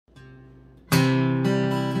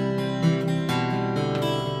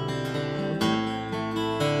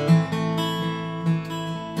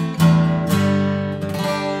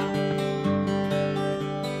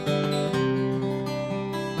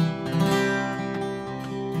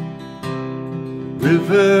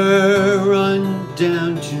river run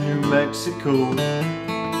down to New Mexico.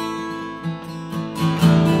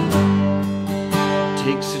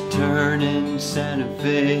 Takes a turn in Santa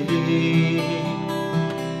Fe.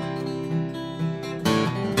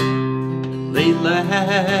 Late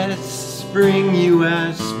last spring you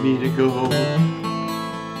asked me to go,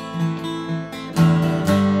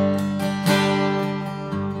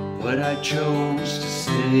 but I chose to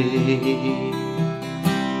stay.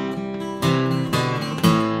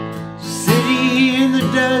 City in the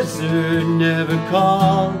desert never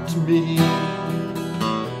called to me,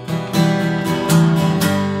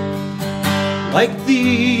 like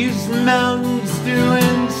these mountains do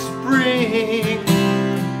in spring.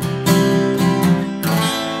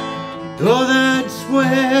 Though that's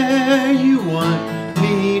where you want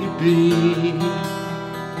me to be,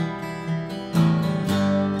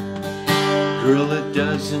 girl, it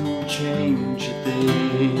doesn't change a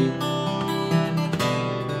thing.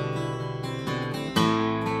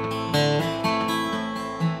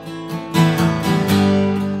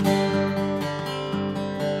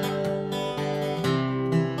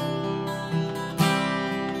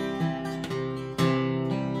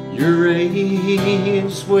 Your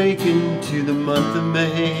rays waken to the month of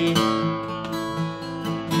May.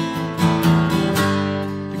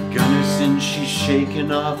 The gunner, since she's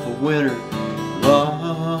shaking off a winter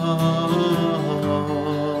long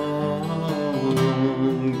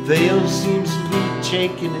veil, seems to be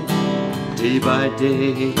shaking it day by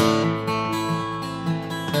day.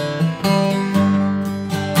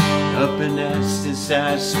 Up in Estes,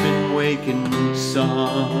 aspen waking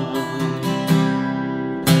song.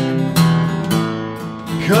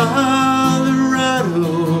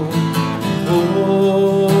 Colorado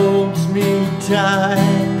holds me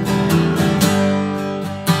tight,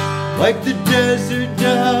 like the desert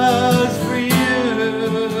does for you.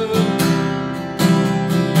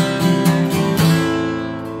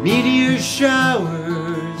 Meteor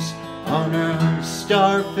showers on our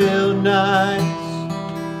star-filled nights,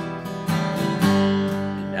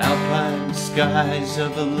 and alpine skies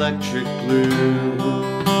of electric blue.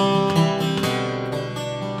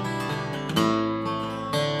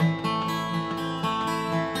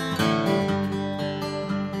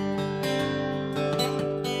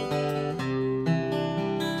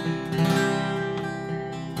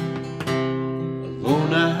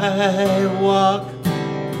 I walk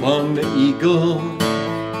among the eagle.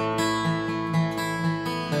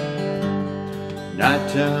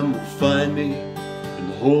 Nighttime will find me in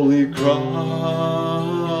the Holy Cross.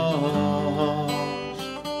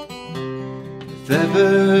 If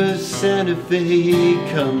ever Santa Fe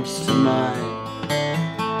comes to mind,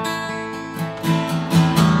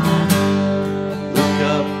 look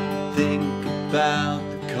up, think about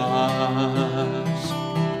the cost.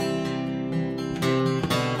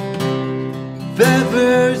 If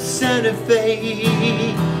ever Santa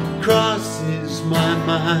Fe crosses my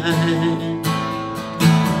mind,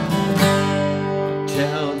 I'll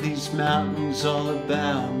tell these mountains all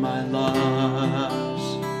about my loss.